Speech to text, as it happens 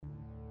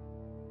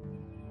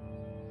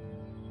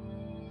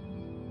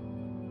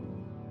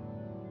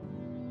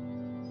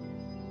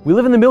We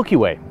live in the Milky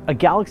Way, a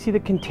galaxy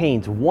that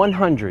contains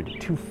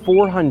 100 to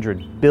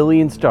 400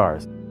 billion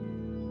stars.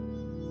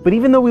 But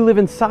even though we live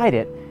inside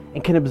it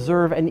and can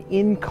observe an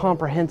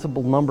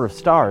incomprehensible number of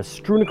stars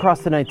strewn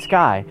across the night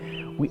sky,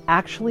 we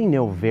actually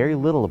know very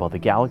little about the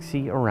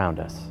galaxy around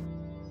us.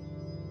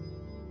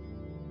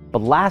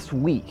 But last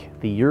week,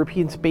 the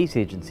European Space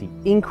Agency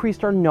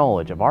increased our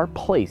knowledge of our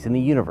place in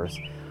the universe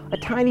a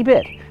tiny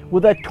bit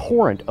with a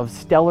torrent of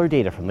stellar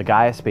data from the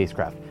Gaia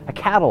spacecraft, a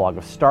catalog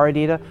of star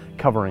data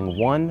covering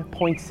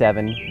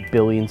 1.7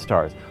 billion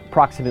stars,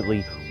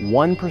 approximately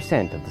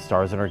 1% of the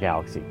stars in our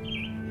galaxy.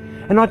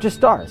 And not just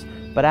stars,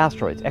 but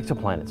asteroids,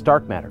 exoplanets,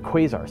 dark matter,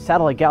 quasars,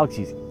 satellite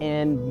galaxies,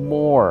 and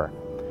more.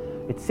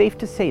 It's safe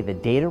to say the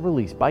data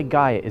released by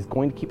Gaia is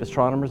going to keep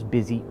astronomers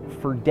busy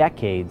for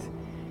decades,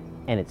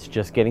 and it's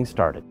just getting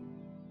started.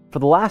 For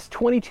the last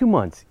 22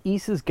 months,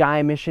 ESA's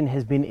Gaia mission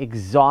has been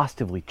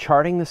exhaustively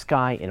charting the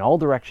sky in all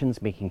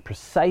directions, making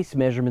precise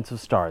measurements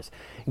of stars,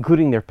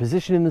 including their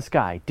position in the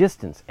sky,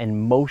 distance,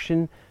 and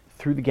motion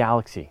through the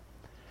galaxy.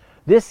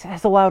 This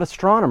has allowed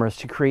astronomers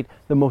to create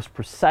the most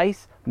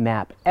precise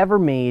map ever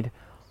made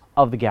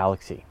of the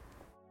galaxy.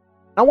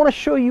 I want to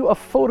show you a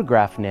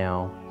photograph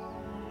now.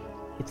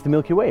 It's the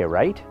Milky Way,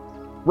 right?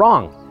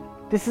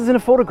 Wrong. This isn't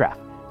a photograph.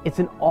 It's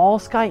an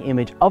all-sky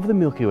image of the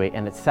Milky Way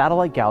and its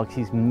satellite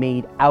galaxies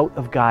made out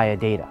of Gaia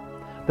data.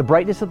 The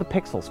brightness of the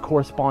pixels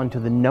correspond to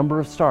the number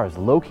of stars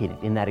located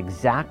in that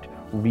exact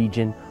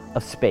region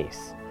of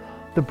space.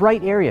 The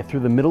bright area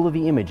through the middle of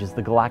the image is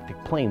the galactic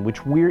plane,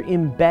 which we're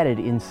embedded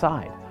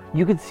inside.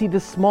 You can see the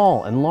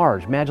small and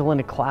large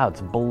Magellanic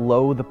Clouds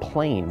below the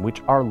plane,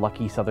 which our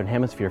lucky Southern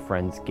Hemisphere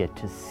friends get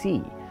to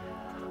see.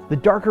 The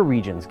darker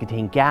regions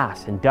contain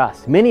gas and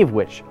dust, many of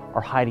which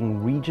are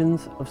hiding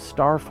regions of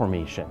star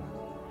formation.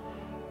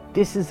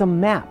 This is a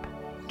map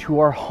to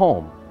our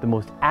home, the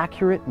most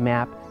accurate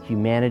map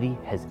humanity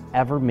has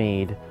ever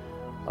made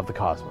of the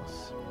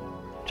cosmos.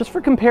 Just for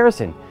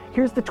comparison,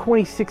 here's the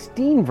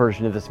 2016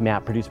 version of this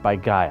map produced by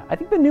Gaia. I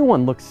think the new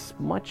one looks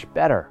much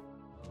better.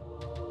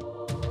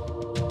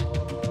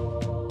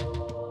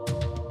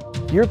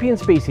 The European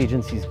Space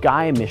Agency's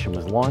Gaia mission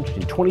was launched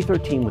in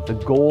 2013 with the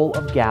goal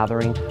of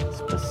gathering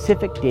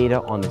specific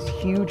data on this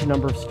huge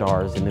number of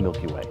stars in the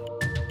Milky Way.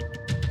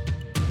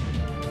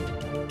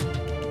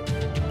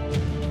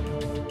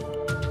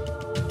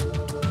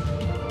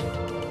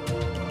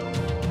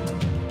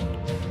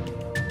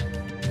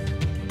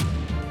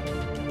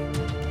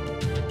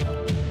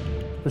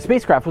 The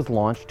spacecraft was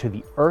launched to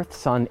the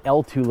Earth-Sun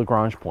L2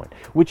 Lagrange point,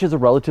 which is a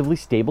relatively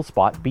stable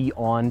spot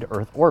beyond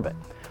Earth orbit.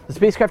 The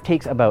spacecraft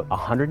takes about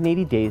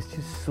 180 days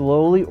to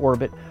slowly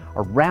orbit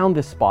around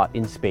this spot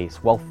in space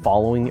while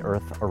following the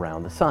Earth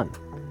around the Sun.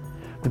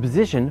 The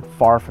position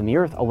far from the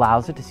Earth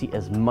allows it to see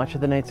as much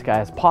of the night sky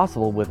as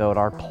possible without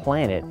our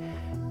planet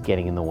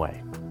getting in the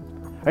way.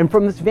 And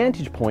from this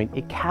vantage point,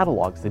 it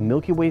catalogs the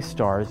Milky Way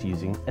stars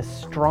using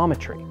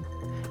astrometry.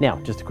 Now,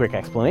 just a quick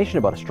explanation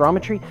about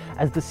astrometry.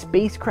 As the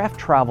spacecraft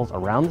travels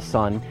around the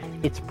Sun,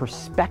 its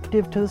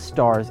perspective to the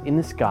stars in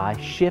the sky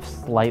shifts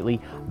slightly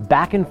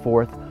back and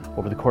forth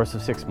over the course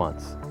of 6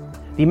 months.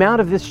 The amount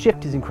of this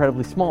shift is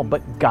incredibly small,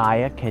 but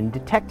Gaia can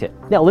detect it.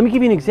 Now, let me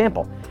give you an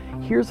example.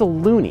 Here's a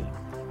loonie,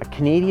 a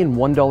Canadian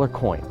 $1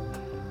 coin.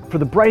 For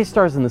the brightest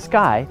stars in the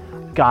sky,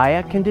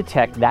 Gaia can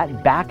detect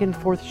that back and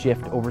forth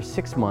shift over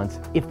 6 months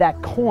if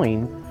that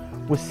coin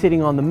was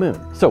sitting on the moon.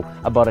 So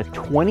about a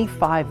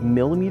 25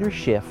 millimeter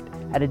shift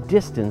at a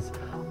distance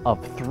of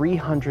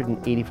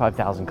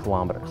 385,000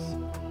 kilometers.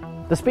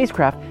 The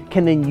spacecraft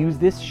can then use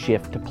this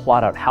shift to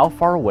plot out how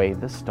far away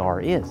the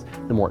star is.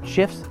 The more it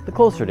shifts, the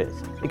closer it is.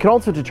 It can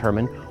also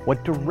determine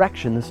what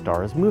direction the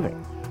star is moving.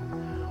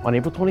 On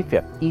April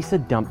 25th, ESA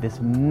dumped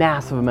this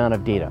massive amount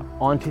of data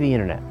onto the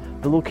internet,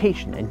 the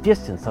location and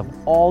distance of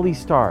all these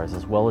stars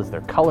as well as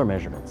their color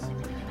measurements.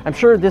 I'm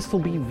sure this will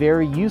be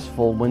very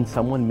useful when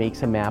someone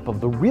makes a map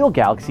of the real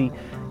galaxy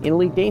in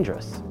Elite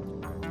Dangerous.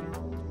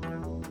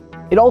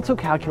 It also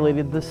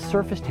calculated the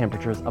surface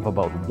temperatures of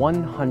about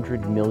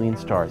 100 million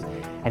stars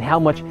and how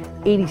much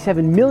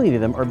 87 million of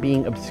them are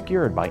being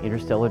obscured by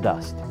interstellar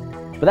dust.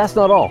 But that's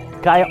not all.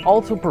 Gaia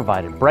also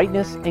provided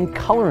brightness and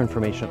color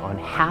information on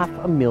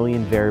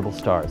 500,000 variable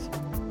stars.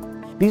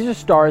 These are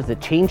stars that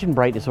change in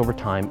brightness over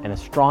time, and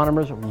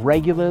astronomers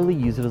regularly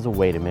use it as a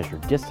way to measure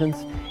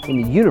distance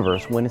in the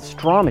universe when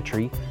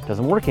astrometry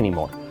doesn't work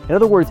anymore. In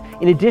other words,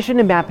 in addition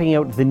to mapping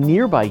out the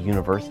nearby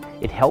universe,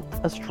 it helped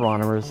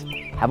astronomers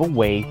have a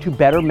way to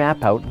better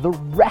map out the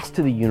rest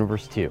of the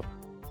universe too.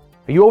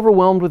 Are you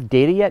overwhelmed with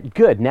data yet?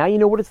 Good, now you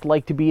know what it's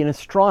like to be an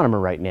astronomer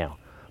right now.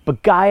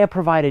 But Gaia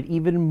provided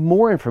even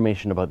more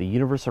information about the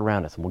universe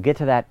around us, and we'll get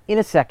to that in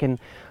a second.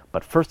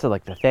 But first I'd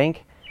like to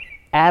thank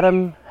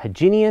Adam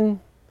Hajinian,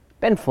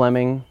 Ben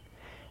Fleming,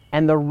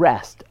 and the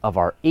rest of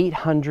our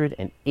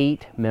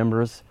 808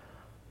 members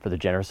for their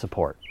generous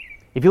support.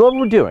 If you love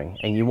what we're doing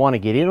and you want to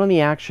get in on the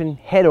action,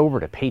 head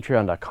over to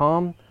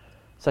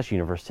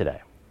patreon.com/universe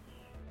today.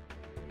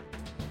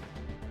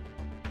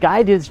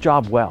 Gaia did its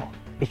job well.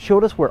 It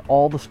showed us where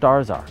all the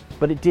stars are,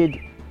 but it did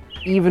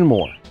even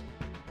more.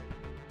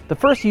 The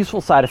first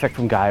useful side effect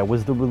from Gaia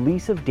was the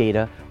release of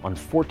data on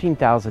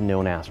 14,000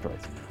 known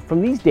asteroids.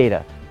 From these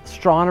data,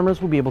 astronomers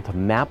will be able to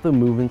map the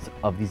movements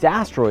of these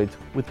asteroids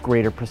with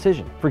greater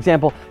precision. For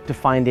example, to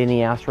find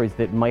any asteroids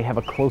that might have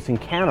a close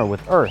encounter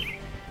with Earth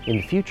in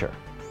the future.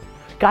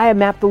 Gaia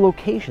mapped the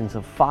locations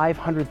of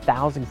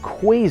 500,000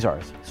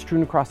 quasars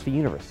strewn across the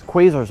universe.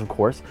 Quasars, of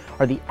course,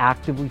 are the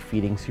actively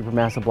feeding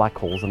supermassive black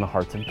holes in the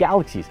hearts of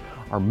galaxies.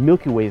 Our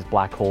Milky Way's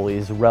black hole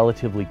is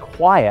relatively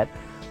quiet,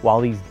 while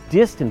these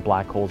distant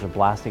black holes are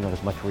blasting out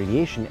as much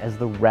radiation as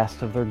the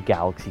rest of their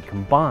galaxy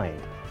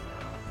combined.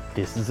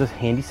 This is a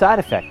handy side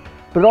effect,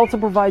 but it also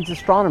provides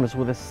astronomers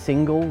with a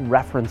single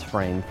reference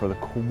frame for the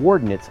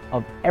coordinates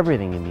of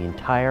everything in the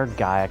entire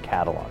Gaia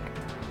catalog.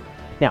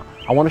 Now,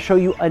 I want to show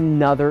you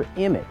another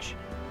image.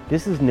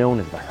 This is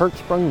known as the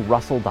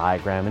Hertzsprung-Russell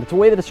diagram, and it's a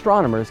way that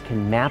astronomers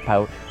can map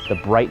out the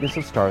brightness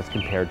of stars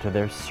compared to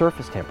their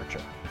surface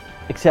temperature.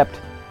 Except,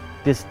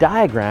 this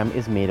diagram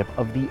is made up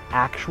of the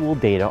actual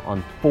data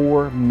on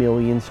 4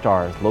 million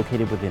stars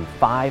located within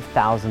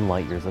 5,000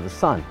 light years of the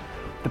Sun.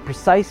 The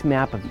precise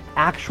map of the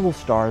actual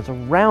stars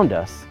around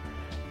us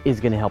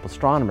is going to help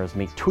astronomers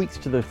make tweaks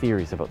to their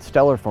theories about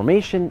stellar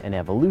formation and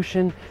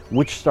evolution,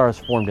 which stars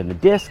formed in the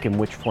disk and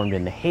which formed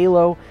in the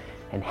halo,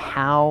 and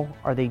how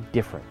are they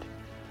different.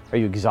 Are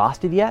you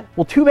exhausted yet?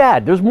 Well, too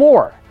bad, there's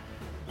more.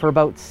 For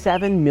about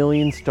 7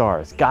 million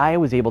stars, Gaia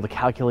was able to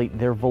calculate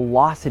their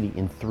velocity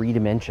in 3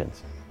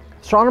 dimensions.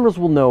 Astronomers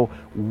will know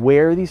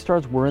where these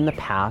stars were in the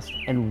past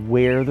and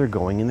where they're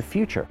going in the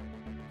future.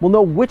 We'll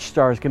know which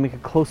stars can make a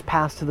close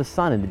pass to the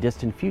Sun in the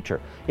distant future.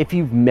 If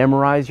you've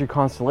memorized your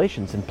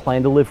constellations and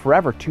plan to live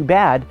forever, too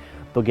bad,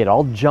 they'll get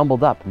all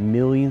jumbled up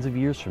millions of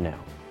years from now.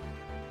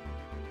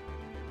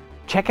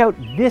 Check out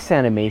this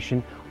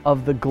animation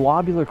of the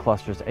globular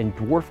clusters and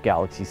dwarf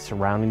galaxies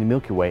surrounding the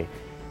Milky Way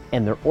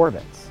and their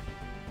orbits.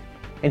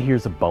 And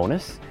here's a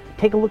bonus.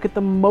 Take a look at the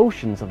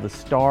motions of the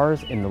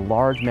stars in the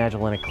Large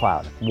Magellanic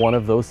Cloud, one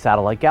of those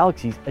satellite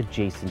galaxies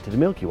adjacent to the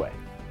Milky Way.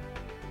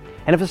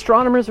 And if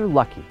astronomers are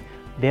lucky,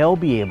 they'll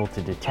be able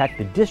to detect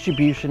the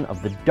distribution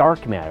of the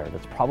dark matter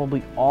that's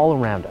probably all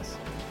around us.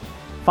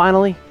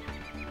 Finally,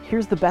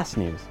 here's the best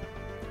news.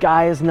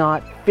 Gaia's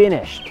not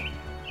finished.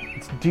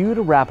 It's due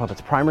to wrap up its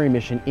primary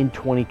mission in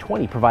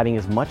 2020, providing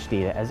as much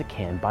data as it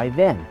can by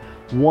then.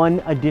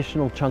 One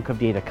additional chunk of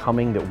data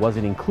coming that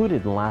wasn't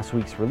included in last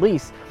week's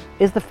release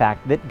is the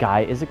fact that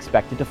Gaia is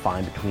expected to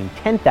find between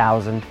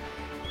 10,000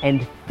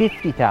 and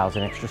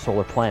 50,000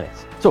 extrasolar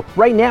planets. So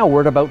right now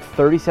we're at about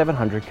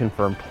 3,700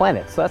 confirmed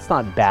planets, so that's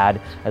not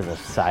bad as a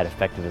side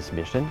effect of this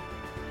mission.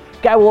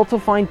 Gaia will also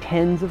find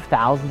tens of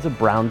thousands of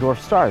brown dwarf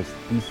stars.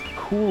 These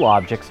cool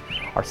objects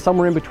are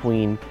somewhere in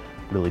between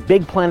really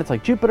big planets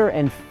like Jupiter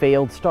and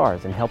failed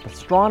stars, and help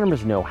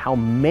astronomers know how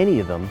many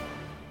of them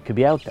could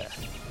be out there.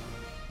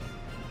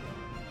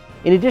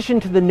 In addition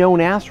to the known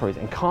asteroids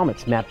and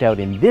comets mapped out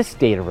in this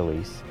data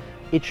release,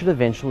 it should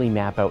eventually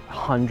map out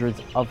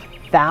hundreds of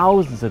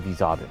thousands of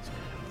these objects,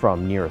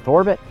 from near-Earth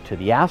orbit to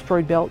the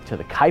asteroid belt to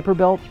the Kuiper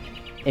belt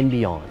and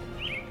beyond.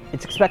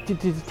 It's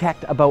expected to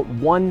detect about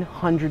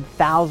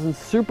 100,000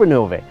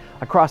 supernovae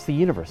across the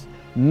universe,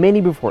 many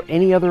before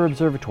any other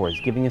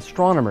observatories, giving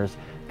astronomers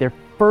their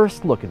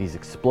first look at these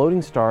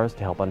exploding stars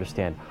to help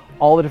understand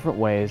all the different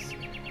ways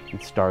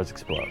that stars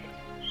explode.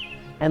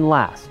 And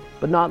last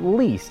but not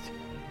least,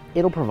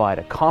 it'll provide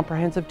a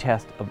comprehensive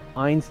test of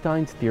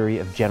Einstein's theory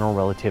of general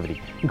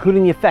relativity,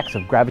 including the effects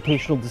of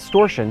gravitational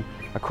distortion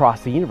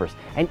across the universe,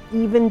 and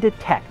even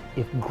detect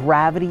if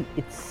gravity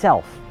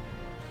itself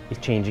is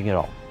changing at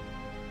all.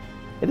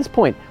 At this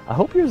point, I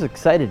hope you're as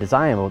excited as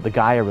I am about the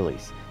Gaia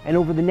release, and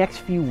over the next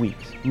few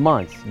weeks,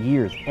 months,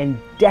 years, and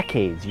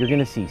decades, you're going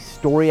to see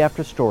story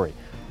after story,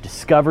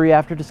 discovery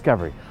after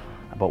discovery,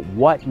 about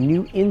what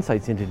new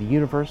insights into the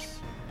universe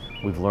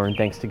we've learned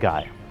thanks to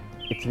Gaia.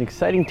 It's an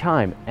exciting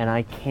time, and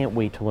I can't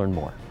wait to learn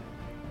more.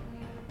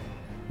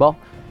 Well,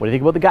 what do you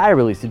think about the Gaia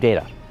release of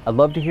data? I'd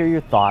love to hear your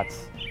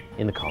thoughts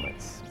in the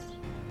comments.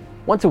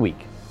 Once a week,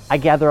 I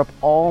gather up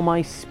all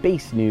my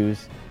space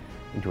news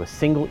into a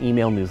single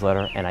email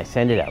newsletter and I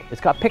send it out.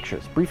 It's got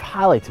pictures, brief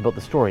highlights about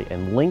the story,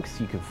 and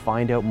links you can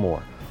find out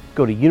more.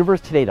 Go to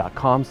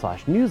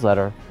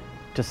universetoday.com/newsletter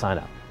to sign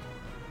up.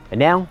 And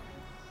now,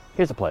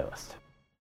 here's a playlist.